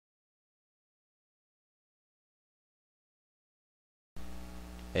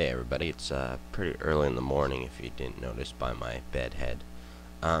Hey everybody, it's pretty early in the morning if you didn't notice by my bed head.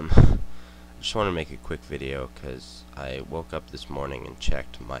 I just want to make a quick video because I woke up this morning and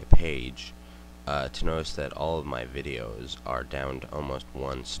checked my page to notice that all of my videos are down to almost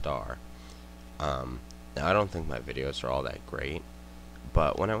 1 star. Now I don't think my videos are all that great,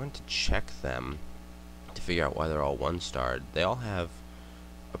 but when I went to check them to figure out why they're all 1 starred, they all have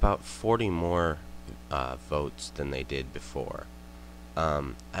about 40 more votes than they did before.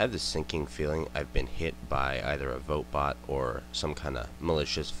 I have this sinking feeling I've been hit by either a Votebot or some kind of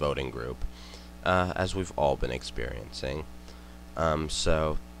malicious voting group, as we've all been experiencing.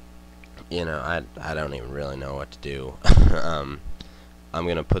 So, I don't even really know what to do. I'm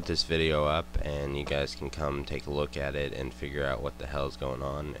gonna put this video up, and you guys can come take a look at it and figure out what the hell's going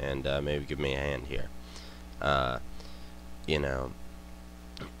on, and maybe give me a hand here. You know,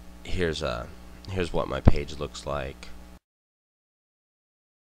 here's what my page looks like.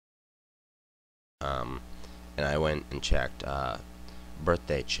 And I went and checked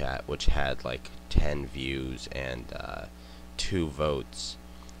birthday chat, which had like 10 views and 2 votes,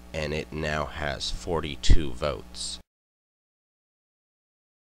 and it now has 42 votes.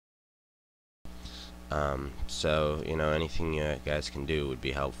 So, anything you guys can do would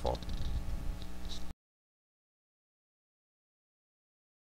be helpful.